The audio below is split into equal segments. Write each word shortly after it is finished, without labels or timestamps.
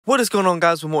What is going on,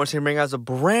 guys? With more here, bringing guys a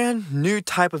brand new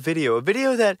type of video. A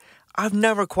video that I've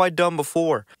never quite done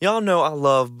before. Y'all know I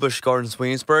love Busch Gardens,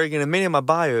 Williamsburg, and in many of my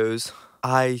bios,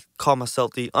 I call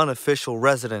myself the unofficial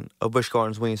resident of Busch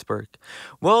Gardens, Williamsburg.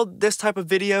 Well, this type of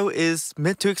video is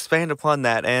meant to expand upon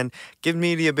that and give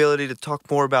me the ability to talk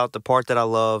more about the part that I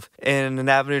love in an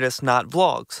avenue that's not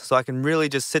vlogs. So I can really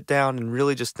just sit down and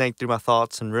really just think through my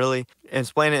thoughts and really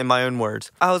explain it in my own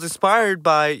words. I was inspired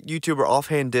by YouTuber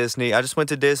Offhand Disney. I just went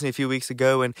to Disney a few weeks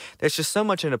ago, and there's just so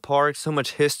much in the park, so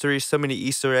much history, so many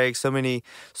Easter eggs, so many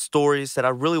stories that I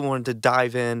really wanted to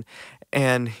dive in.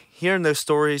 And hearing those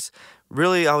stories,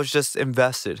 really, I was just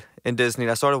invested in Disney.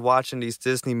 And I started watching these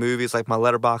Disney movies. Like, my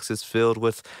letterbox is filled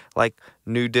with like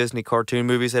new Disney cartoon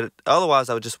movies that otherwise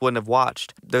I just wouldn't have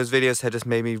watched. Those videos had just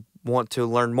made me want to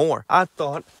learn more. I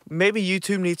thought maybe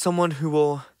YouTube needs someone who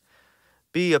will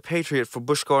be a patriot for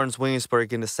Busch Gardens,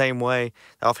 Williamsburg in the same way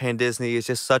Offhand Disney is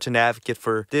just such an advocate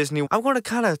for Disney. I want to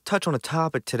kind of touch on a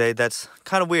topic today that's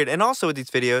kind of weird. And also with these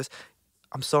videos,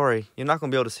 I'm sorry, you're not going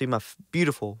to be able to see my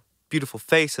beautiful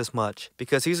face as much,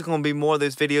 because these are going to be more of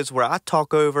those videos where I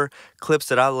talk over clips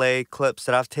that I lay, clips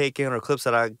that I've taken, or clips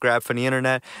that I grabbed from the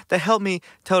internet that help me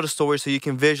tell the story so you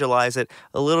can visualize it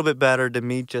a little bit better than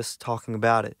me just talking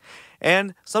about it.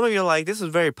 And some of you are like, this is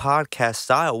very podcast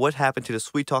style. What happened to the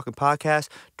Sweet Talking Podcast?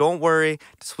 Don't worry,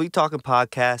 the Sweet Talking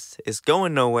Podcast is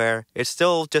going nowhere. It's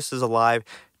still just as alive,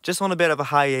 just on a bit of a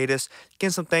hiatus,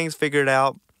 getting some things figured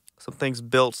out, some things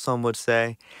built, some would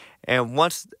say. And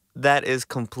once that is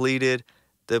completed,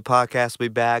 the podcast will be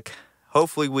back,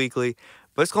 hopefully weekly,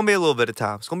 but it's going to be a little bit of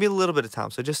time. It's going to be a little bit of time,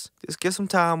 so just give some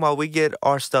time while we get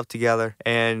our stuff together,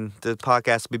 and the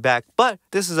podcast will be back. But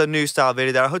this is a new style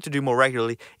video that I hope to do more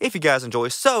regularly if you guys enjoy.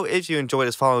 So if you enjoy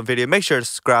this following video, make sure to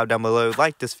subscribe down below,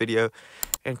 like this video,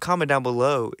 and comment down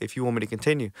below if you want me to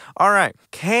continue. All right,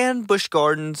 can Busch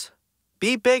Gardens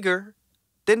be bigger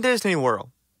than Disney World?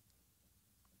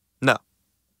 No.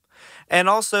 And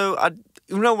also,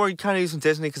 even though we're kind of using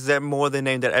Disney because they're more the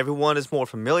name that everyone is more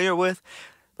familiar with,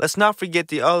 let's not forget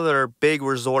the other big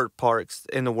resort parks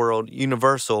in the world,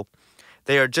 Universal.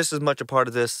 They are just as much a part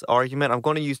of this argument. I'm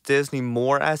going to use Disney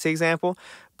more as the example,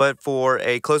 but for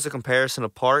a closer comparison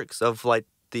of parks of like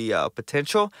the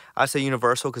potential, I say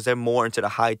Universal because they're more into the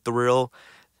high thrill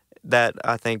that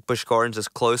I think Busch Gardens is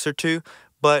closer to.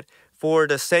 But for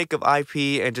the sake of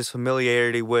IP and just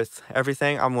familiarity with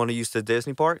everything, I'm going to use the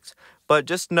Disney parks. But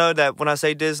just know that when I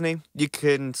say Disney, you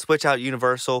can switch out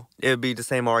Universal. It would be the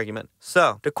same argument.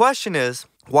 So, the question is,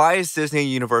 why is Disney and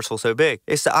Universal so big?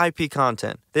 It's the IP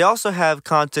content. They also have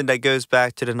content that goes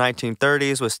back to the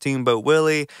 1930s with Steamboat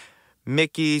Willie,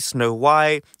 Mickey, Snow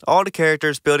White, all the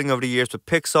characters building over the years with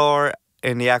Pixar,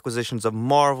 and the acquisitions of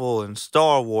Marvel and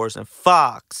Star Wars and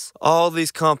Fox, all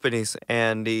these companies,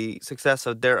 and the success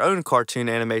of their own cartoon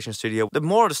animation studio. The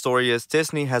moral of the story is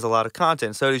Disney has a lot of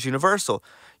content, so does Universal.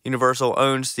 Universal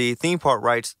owns the theme park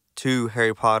rights to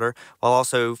Harry Potter, while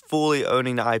also fully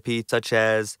owning the IP such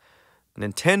as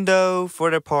Nintendo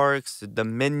for their parks, the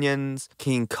Minions,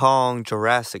 King Kong,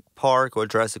 Jurassic Park, or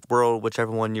Jurassic World,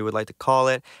 whichever one you would like to call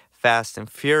it, Fast and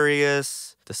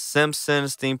Furious, The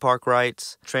Simpsons, theme park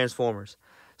rights, Transformers.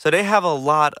 So they have a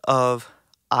lot of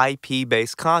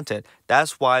IP-based content.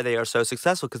 That's why they are so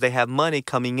successful, because they have money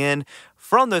coming in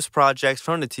from those projects,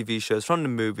 from the TV shows, from the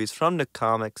movies, from the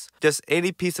comics, just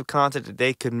any piece of content that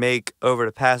they could make over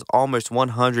the past almost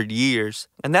 100 years.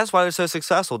 And that's why they're so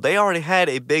successful. They already had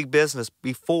a big business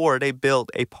before they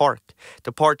built a park.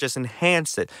 The park just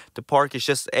enhanced it. The park is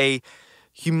just a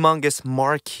humongous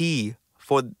marquee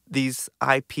for these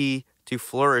IP to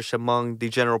flourish among the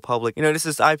general public. You know, this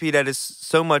is IP that is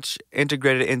so much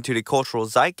integrated into the cultural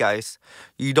zeitgeist.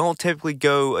 You don't typically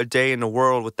go a day in the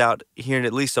world without hearing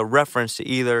at least a reference to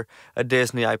either a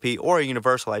Disney IP or a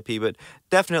Universal IP, but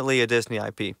definitely a Disney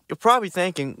IP. You're probably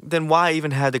thinking, then why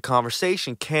even have the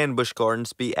conversation? Can Busch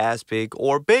Gardens be as big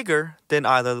or bigger than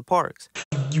either of the parks?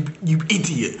 You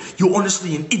idiot. You're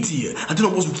honestly an idiot. I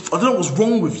don't know what's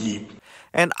wrong with you.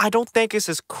 And I don't think it's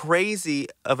as crazy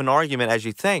of an argument as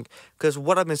you think, because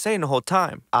what I've been saying the whole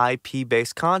time,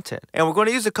 IP-based content. And we're going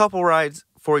to use a couple rides,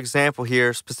 for example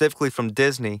here, specifically from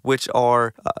Disney, which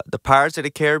are the Pirates of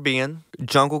the Caribbean,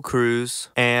 Jungle Cruise,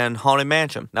 and Haunted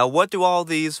Mansion. Now, what do all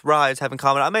these rides have in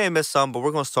common? I may have missed some, but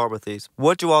we're going to start with these.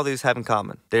 What do all these have in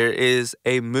common? There is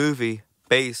a movie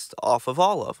based off of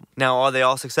all of them. Now, are they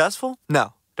all successful?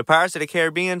 No. The Pirates of the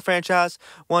Caribbean franchise,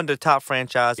 one of the top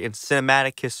franchises in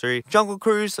cinematic history. Jungle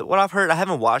Cruise, what I've heard, I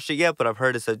haven't watched it yet, but I've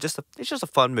heard it's just a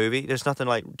fun movie. There's nothing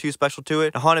like too special to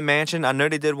it. The Haunted Mansion, I know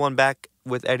they did one back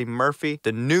with Eddie Murphy.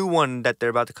 The new one that they're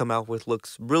about to come out with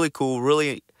looks really cool,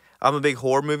 really I'm a big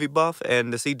horror movie buff,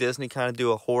 and to see Disney kind of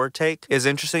do a horror take is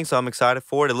interesting, so I'm excited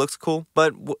for it. It looks cool.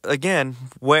 But again,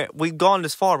 we've gone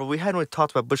this far, but we hadn't really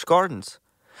talked about Busch Gardens.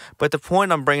 But the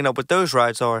point I'm bringing up with those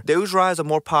rides are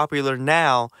more popular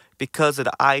now because of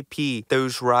the IP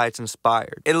those rides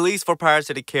inspired. At least for Pirates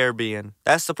of the Caribbean.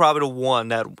 That's probably the one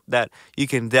that you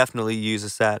can definitely use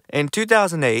as that. In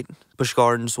 2008, Busch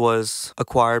Gardens was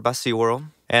acquired by SeaWorld.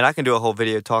 And I can do a whole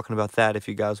video talking about that if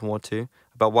you guys want to,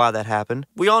 about why that happened.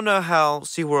 We all know how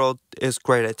SeaWorld is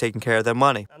great at taking care of their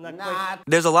money.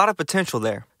 There's a lot of potential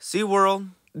there.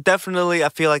 SeaWorld definitely, I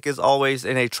feel like, is always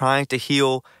trying to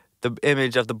heal the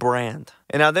image of the brand.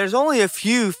 And now there's only a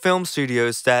few film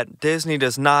studios that Disney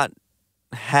does not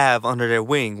have under their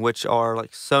wing, which are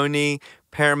like Sony,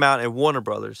 Paramount, and Warner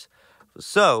Brothers.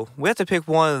 So we have to pick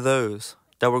one of those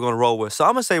that we're going to roll with. So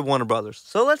I'm going to say Warner Brothers.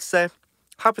 So let's say,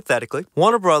 hypothetically,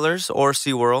 Warner Brothers or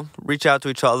SeaWorld reach out to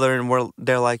each other and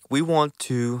they're like, we want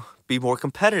to be more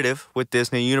competitive with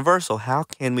Disney and Universal. How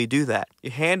can we do that? You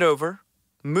hand over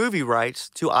movie rights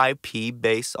to IP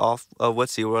based off of what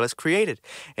SeaWorld has created.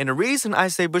 And the reason I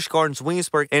say Busch Gardens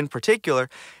Williamsburg in particular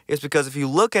is because if you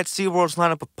look at SeaWorld's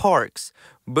lineup of parks,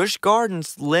 Busch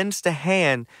Gardens lends the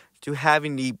hand to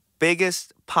having the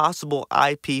biggest possible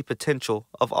IP potential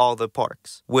of all the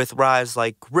parks. With rides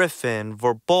like Griffin,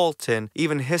 Verbolten,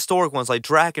 even historic ones like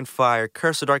Dragonfire,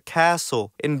 Curse of Dark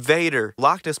Castle, Invader,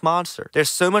 Loch Ness Monster. There's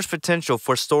so much potential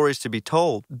for stories to be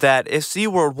told that if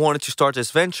SeaWorld wanted to start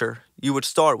this venture, you would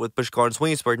start with Busch Gardens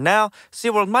Williamsburg. Now,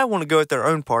 SeaWorld might want to go with their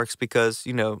own parks because,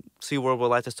 you know, SeaWorld would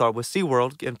like to start with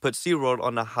SeaWorld and put SeaWorld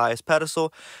on the highest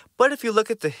pedestal. But if you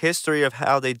look at the history of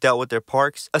how they dealt with their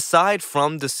parks, aside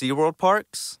from the SeaWorld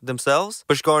parks themselves,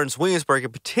 Busch Gardens Williamsburg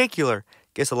in particular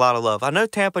gets a lot of love. I know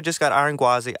Tampa just got Iron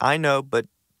Gwazi, I know, but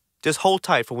just hold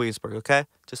tight for Williamsburg, okay?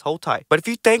 Just hold tight. But if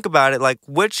you think about it, like,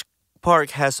 which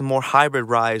park has the more hybrid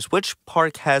rides? Which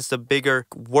park has the bigger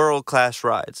world-class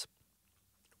rides?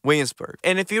 Williamsburg.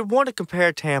 And if you want to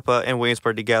compare Tampa and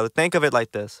Williamsburg together, think of it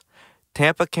like this.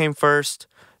 Tampa came first,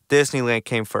 Disneyland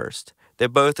came first. They're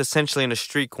both essentially in a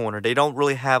street corner. They don't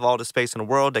really have all the space in the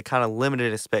world. They're kind of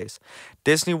limited in space.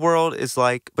 Disney World is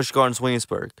like Busch Gardens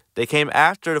Williamsburg. They came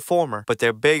after the former, but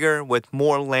they're bigger with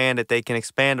more land that they can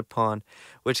expand upon,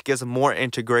 which gives them more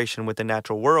integration with the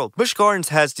natural world. Busch Gardens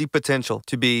has the potential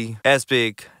to be as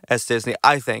big as Disney,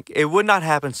 I think. It would not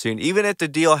happen soon. Even if the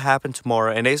deal happened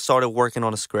tomorrow and they started working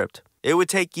on a script, it would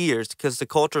take years because the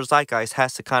cultural zeitgeist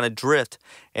has to kind of drift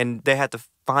and they have to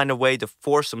find a way to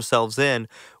force themselves in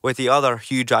with the other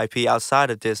huge IP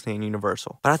outside of Disney and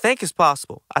Universal. But I think it's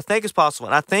possible. I think it's possible.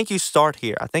 And I think you start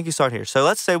here. So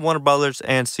let's say Warner Brothers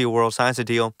and SeaWorld signs a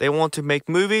deal. They want to make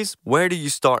movies. Where do you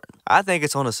start? I think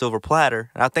it's on a silver platter.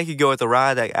 And I think you go with a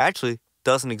ride that actually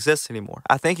doesn't exist anymore.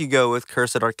 I think you go with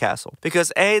Curse of Dark Castle.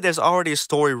 Because A, there's already a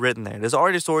story written there. There's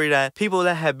already a story that people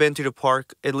that have been to the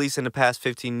park, at least in the past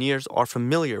 15 years, are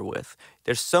familiar with.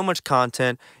 There's so much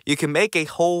content. You can make a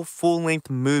whole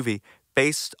full-length movie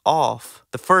based off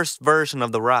the first version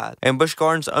of the ride. And Busch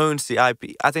Gardens owns the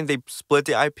IP. I think they split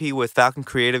the IP with Falcon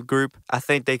Creative Group. I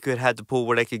think they could have the pool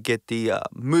where they could get the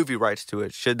movie rights to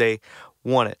it, should they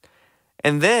want it.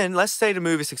 And then, let's say the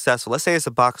movie's successful. Let's say it's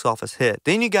a box office hit.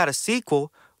 Then you got a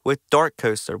sequel with Dark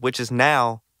Coaster, which is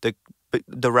now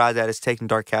the ride that is taking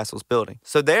Dark Castle's building.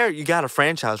 So there, you got a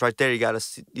franchise right there. You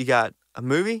got a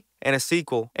movie and a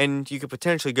sequel, and you could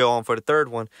potentially go on for the third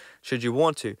one, should you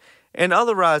want to. And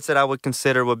other rides that I would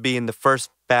consider would be in the first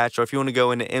batch, or if you want to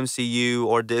go into MCU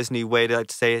or Disney way to like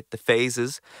to say it, the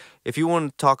phases. If you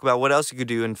want to talk about what else you could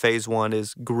do in phase one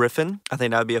is Griffin. I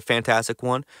think that would be a fantastic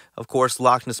one. Of course,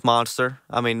 Loch Ness Monster.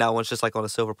 I mean, that one's just like on a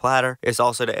silver platter. It's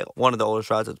also one of the oldest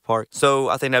rides at the park. So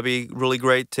I think that'd be really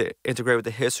great to integrate with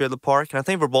the history of the park. And I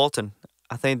think Verbolten.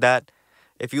 I think that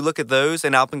if you look at those,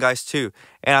 and Alpengeist too.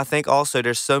 And I think also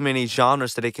there's so many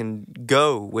genres that they can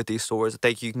go with these stories. I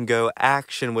think you can go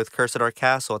action with Curse of Dark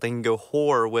Castle. I think you can go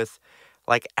horror with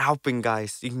like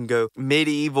Alpengeist. You can go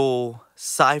medieval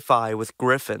sci-fi with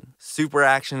Griffin. Super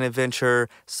action adventure,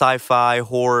 sci-fi,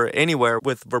 horror, anywhere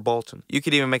with Verbolten. You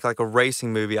could even make like a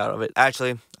racing movie out of it.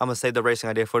 Actually, I'm going to save the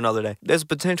racing idea for another day. There's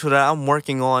potential that I'm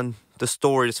working on the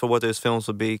stories for what those films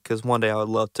would be, because one day I would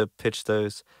love to pitch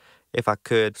those if I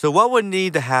could. So what would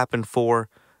need to happen for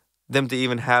them to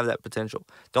even have that potential?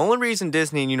 The only reason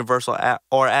Disney and Universal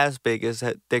are as big is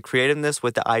that they're creating this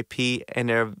with the IP and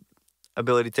their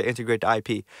ability to integrate the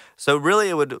IP. So really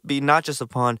it would be not just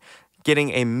upon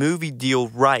getting a movie deal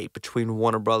right between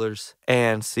Warner Brothers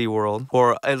and SeaWorld,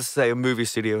 or let's say a movie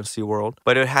studio and SeaWorld.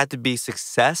 But it had to be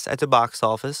success at the box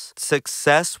office,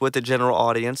 success with the general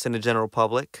audience and the general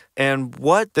public. And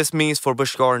what this means for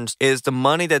Busch Gardens is the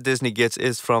money that Disney gets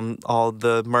is from all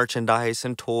the merchandise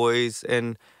and toys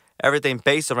and everything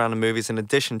based around the movies in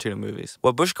addition to the movies.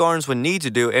 What Busch Gardens would need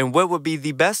to do, and what would be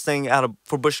the best thing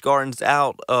for Busch Gardens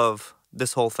out of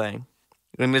this whole thing,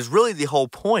 and it's really the whole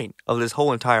point of this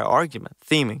whole entire argument,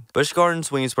 theming. Busch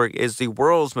Gardens Williamsburg is the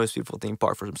world's most beautiful theme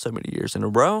park for so many years in a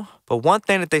row. But one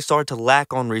thing that they started to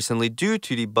lack on recently due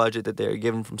to the budget that they're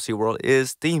given from SeaWorld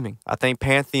is theming. I think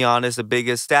Pantheon is the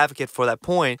biggest advocate for that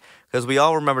point, because we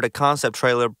all remember the concept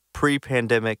trailer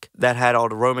pre-pandemic that had all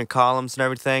the Roman columns and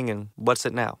everything, and what's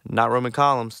it now? Not Roman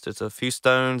columns, just a few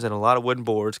stones and a lot of wooden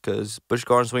boards, because Busch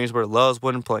Gardens Williamsburg loves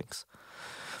wooden planks.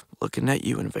 Looking at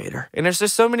you, Invader. And there's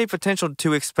just so many potential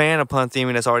to expand upon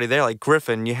theming that's already there. Like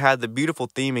Griffin, you had the beautiful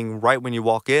theming right when you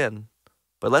walk in.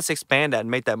 But let's expand that and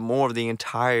make that more of the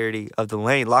entirety of the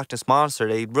lane. Loch Ness Monster,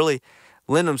 they really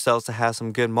lend themselves to have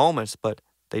some good moments, but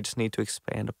they just need to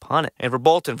expand upon it. And for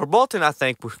Bolton, I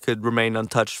think we could remain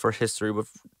untouched for history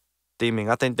with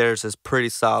theming. I think theirs is pretty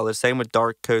solid. Same with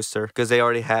Dark Coaster, because they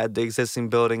already had the existing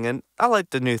building, and I like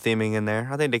the new theming in there.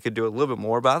 I think they could do a little bit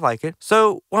more, but I like it.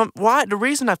 So the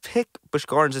reason I picked Busch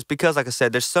Gardens is because, like I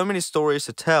said, there's so many stories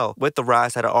to tell with the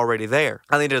rides that are already there.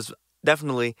 I think there's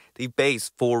definitely the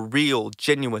base for real,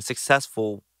 genuine,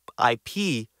 successful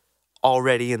IP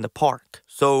already in the park.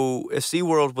 So if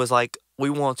SeaWorld was like, we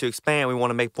want to expand, we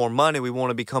want to make more money, we want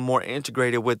to become more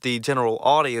integrated with the general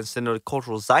audience and the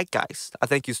cultural zeitgeist, I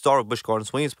think you start with Busch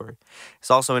Gardens Williamsburg. It's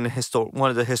also in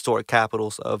one of the historic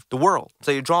capitals of the world.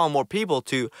 So you're drawing more people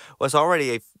to what's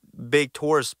already a big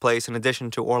tourist place in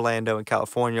addition to Orlando and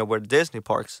California, where the Disney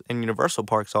parks and Universal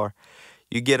parks are.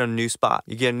 You get a new spot.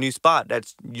 You get a new spot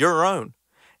that's your own.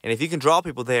 And if you can draw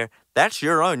people there, that's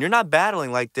your own. You're not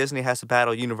battling like Disney has to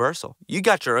battle Universal. You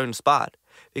got your own spot.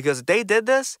 Because if they did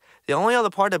this, the only other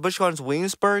part that Busch Gardens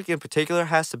Williamsburg in particular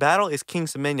has to battle is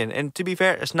King's Dominion. And to be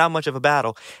fair, it's not much of a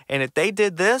battle. And if they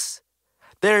did this,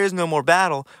 there is no more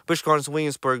battle. Busch Gardens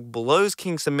Williamsburg blows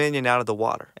King's Dominion out of the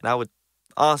water. And I would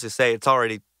honestly say it's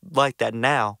already like that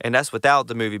now. And that's without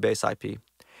the movie-based IP.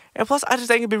 And plus, I just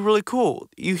think it'd be really cool.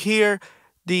 You hear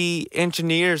the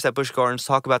engineers at Busch Gardens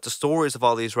talk about the stories of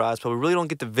all these rides, but we really don't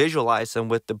get to visualize them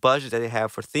with the budget that they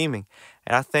have for theming.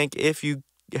 And I think if you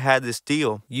had this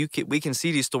deal, we can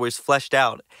see these stories fleshed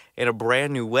out in a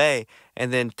brand new way,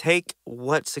 and then take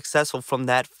what's successful from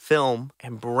that film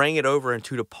and bring it over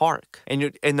into the park. And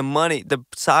the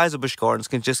size of Busch Gardens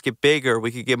can just get bigger.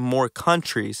 We could get more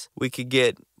countries. We could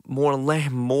get more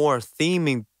land, more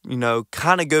theming.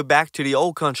 Kind of go back to the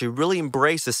old country. Really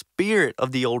embrace the spirit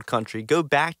of the old country. Go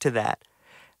back to that.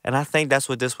 And I think that's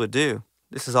what this would do.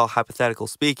 This is all hypothetical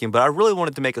speaking, but I really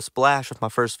wanted to make a splash with my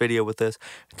first video with this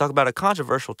and talk about a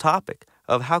controversial topic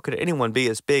of how could anyone be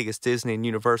as big as Disney and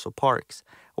Universal parks,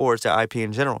 or it's their IP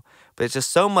in general. But it's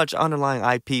just so much underlying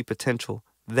IP potential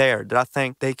there that I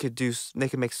think they could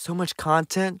make so much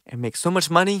content and make so much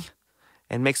money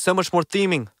and make so much more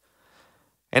theming.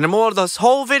 And the moral of this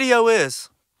whole video is,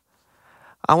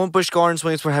 I want Busch Gardens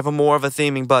Williamsburg to have more of a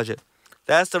theming budget.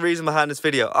 That's the reason behind this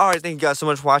video. Alright, thank you guys so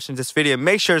much for watching this video.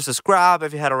 Make sure to subscribe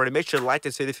if you hadn't already. Make sure to like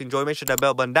this video if you enjoyed. Make sure to hit that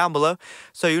bell button down below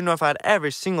so you're notified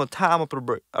every single time I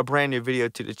put a brand new video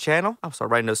to the channel. I'll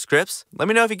start writing those scripts. Let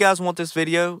me know if you guys want this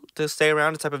video to stay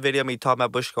around, the type of video me talking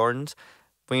about Busch Gardens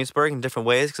Williamsburg in different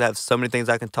ways, because I have so many things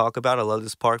I can talk about. I love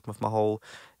this park with my whole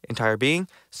entire being.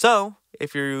 So,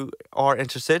 if you are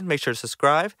interested, make sure to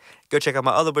subscribe. Go check out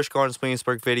my other Busch Gardens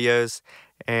Williamsburg videos.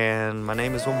 And my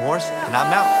name is Will Morris, and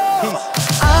I'm out.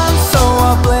 Peace. I'm so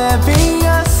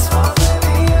oblivious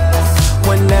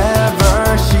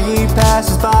whenever she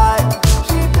passes by.